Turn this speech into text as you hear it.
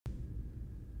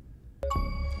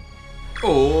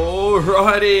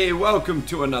Alrighty, welcome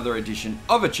to another edition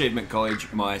of Achievement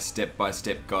College, my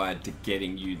step-by-step guide to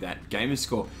getting you that gamer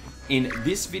score. In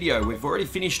this video, we've already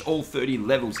finished all 30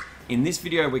 levels. In this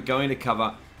video, we're going to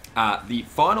cover the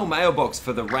final mailbox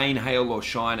for the Rain, Hail or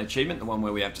Shine achievement, the one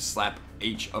where we have to slap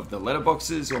each of the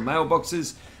letterboxes or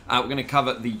mailboxes. We're going to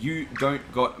cover the You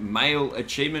Don't Got Mail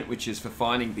achievement, which is for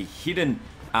finding the hidden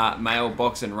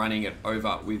mailbox and running it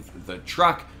over with the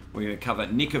truck. We're going to cover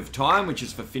Nick of Time, which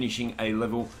is for finishing a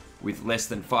level with less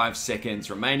than 5 seconds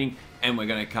remaining. And we're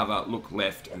going to cover Look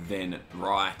Left, Then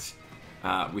Right,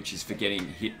 which is for getting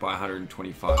hit by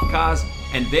 125 cars.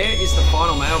 And there is the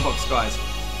final mailbox, guys.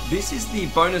 This is the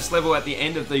bonus level at the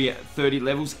end of the 30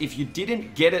 levels. If you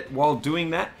didn't get it while doing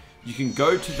that, you can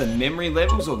go to the memory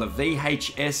levels or the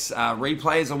VHS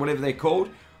replays or whatever they're called.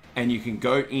 And you can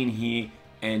go in here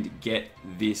and get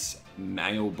this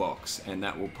mailbox, and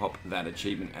that will pop that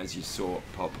achievement as you saw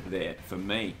pop there for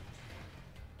me.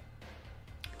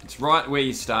 It's right where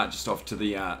you start, just off to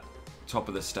the top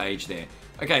of the stage there.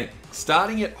 Okay,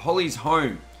 starting at Holly's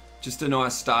home, just a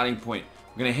nice starting point.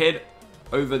 We're going to head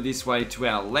over this way to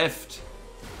our left,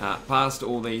 past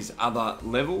all these other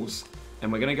levels,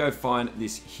 and we're going to go find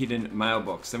this hidden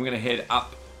mailbox. Then we're going to head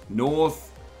up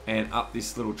north and up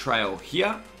this little trail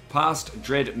here. Past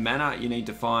Dread Manor, you need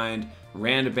to find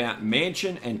Roundabout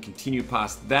Mansion and continue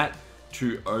past that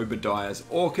to Obadiah's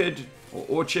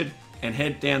Orchard and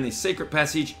head down this secret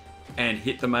passage and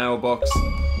hit the mailbox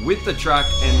with the truck,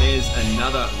 and there's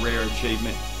another rare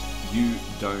achievement, You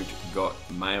Don't Got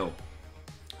Mail.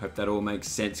 Hope that all makes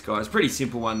sense, guys. Pretty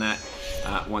simple one, that,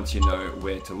 once you know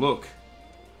where to look.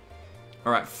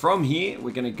 Alright, from here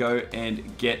we're going to go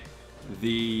and get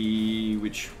the...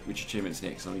 which achievement's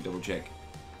next? Let me double check.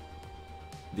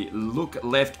 The Look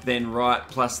Left Then Right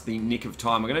plus the Nick of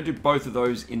Time. We're going to do both of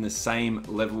those in the same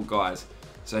level, guys.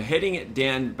 So heading it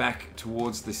down back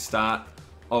towards the start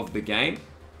of the game.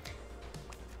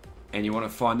 And you want to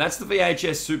find, that's the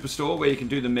VHS Superstore where you can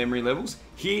do the memory levels.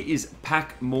 Here is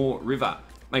Packmore River.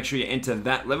 Make sure you enter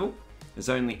that level. There's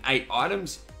only 8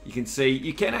 items. You can see,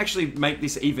 you can actually make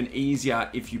this even easier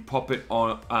if you pop it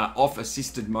on off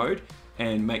assisted mode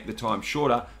and make the time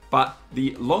shorter. But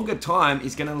the longer time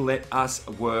is going to let us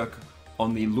work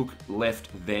on the Look Left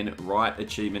Then Right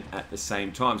achievement at the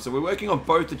same time. So we're working on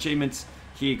both achievements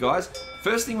here, guys.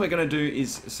 First thing we're going to do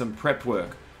is some prep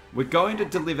work. We're going to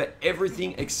deliver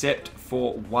everything except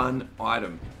for one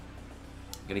item.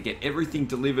 We're going to get everything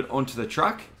delivered onto the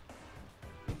truck.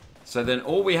 So then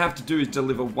all we have to do is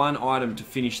deliver one item to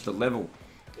finish the level.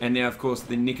 And now, of course,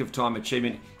 the Nick of Time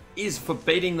achievement is for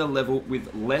beating the level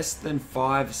with less than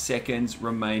 5 seconds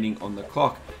remaining on the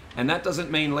clock. And that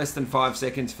doesn't mean less than 5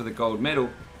 seconds for the gold medal.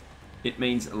 It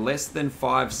means less than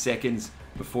 5 seconds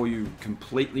before you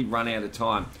completely run out of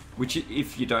time, which,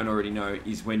 if you don't already know,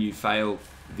 is when you fail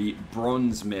the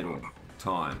bronze medal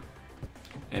time.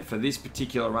 And for this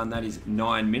particular run, that is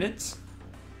 9 minutes.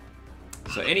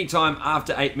 So anytime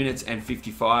after 8 minutes and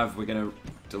 55, we're going to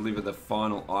deliver the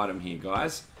final item here,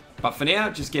 guys. But for now,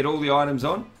 just get all the items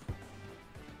on.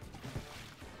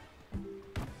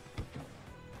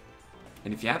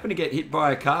 And if you happen to get hit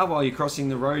by a car while you're crossing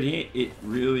the road here, it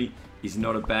really is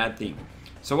not a bad thing.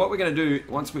 So what we're going to do,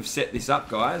 once we've set this up,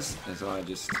 guys, as I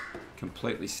just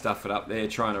completely stuff it up there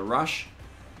trying to rush.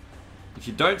 If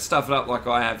you don't stuff it up like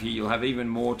I have here, you'll have even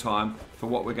more time for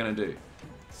what we're going to do.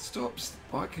 Stop.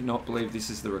 I cannot believe this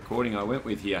is the recording I went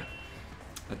with here.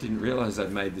 I didn't realize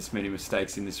I'd made this many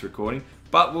mistakes in this recording.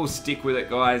 But we'll stick with it,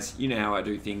 guys. You know how I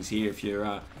do things here if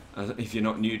you're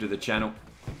not new to the channel.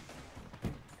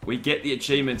 We get the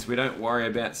achievements. We don't worry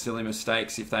about silly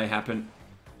mistakes if they happen.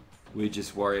 We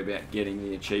just worry about getting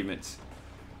the achievements.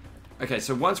 Okay,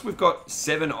 so once we've got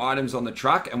 7 items on the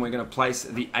truck and we're going to place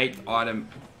the 8th item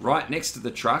right next to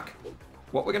the truck,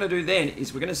 what we're going to do then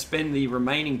is we're going to spend the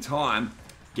remaining time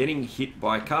getting hit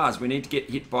by cars. We need to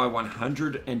get hit by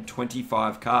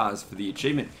 125 cars for the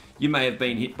achievement. You may have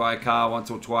been hit by a car once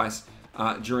or twice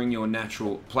during your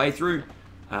natural playthrough.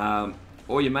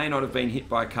 Or you may not have been hit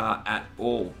by a car at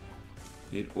all.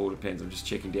 It all depends. I'm just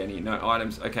checking down here. No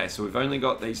items. Okay, so we've only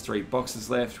got these 3 boxes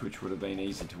left, which would have been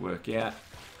easy to work out.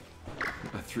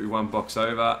 I threw one box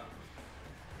over.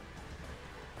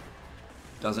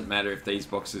 Doesn't matter if these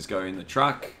boxes go in the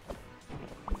truck.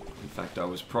 In fact, I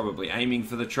was probably aiming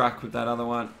for the truck with that other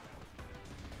one.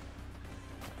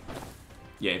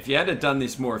 Yeah, if you had done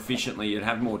this more efficiently, you'd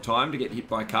have more time to get hit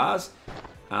by cars.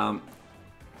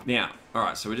 Now,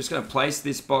 alright, so we're just going to place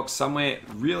this box somewhere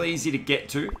real easy to get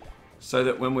to, so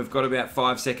that when we've got about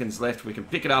 5 seconds left, we can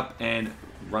pick it up and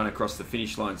run across the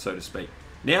finish line, so to speak.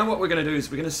 Now what we're going to do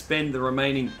is we're going to spend the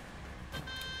remaining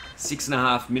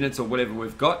 6.5 minutes or whatever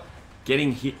we've got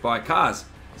getting hit by cars.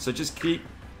 So just keep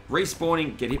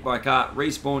respawning, get hit by a car,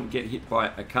 respawn, get hit by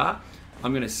a car.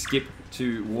 I'm going to skip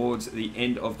towards the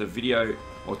end of the video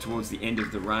or towards the end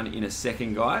of the run in a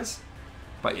second, guys.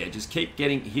 But yeah, just keep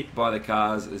getting hit by the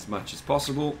cars as much as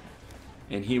possible.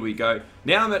 And here we go.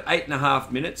 Now I'm at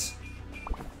 8.5 minutes.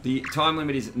 The time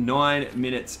limit is 9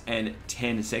 minutes and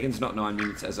 10 seconds. Not 9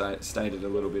 minutes as I stated a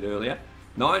little bit earlier.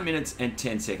 9 minutes and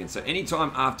 10 seconds. So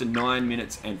anytime after 9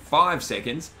 minutes and 5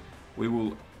 seconds, we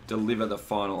will deliver the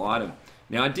final item.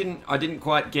 Now I didn't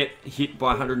quite get hit by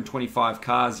 125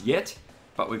 cars yet,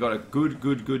 but we got a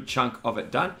good chunk of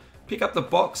it done. Pick up the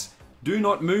box. Do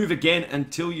not move again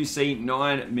until you see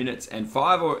 9 minutes and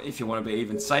 5, or if you want to be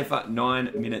even safer,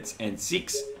 9 minutes and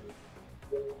 6.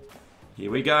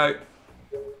 Here we go.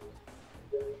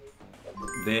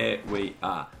 There we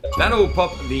are. That'll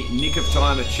pop the Nick of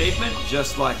Time achievement,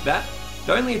 just like that.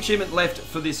 The only achievement left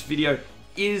for this video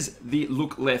is the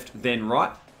look left then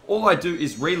right. All I do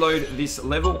is reload this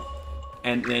level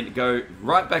and then go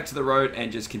right back to the road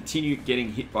and just continue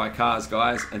getting hit by cars,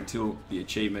 guys, until the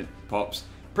achievement pops.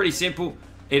 Pretty simple.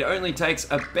 It only takes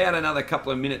about another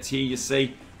couple of minutes here. You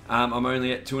see, I'm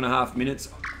only at 2.5 minutes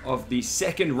of the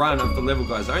second run of the level,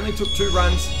 guys. I only took 2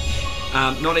 runs,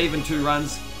 not even 2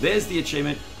 runs. There's the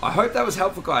achievement. I hope that was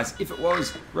helpful, guys. If it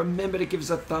was, remember to give us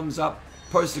a thumbs up,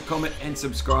 post a comment, and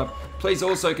subscribe. Please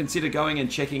also consider going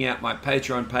and checking out my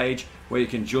Patreon page where you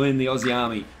can join the Aussie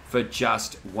Army for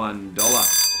just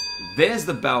 $1. There's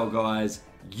the bell, guys.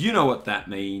 You know what that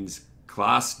means.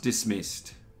 Class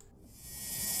dismissed.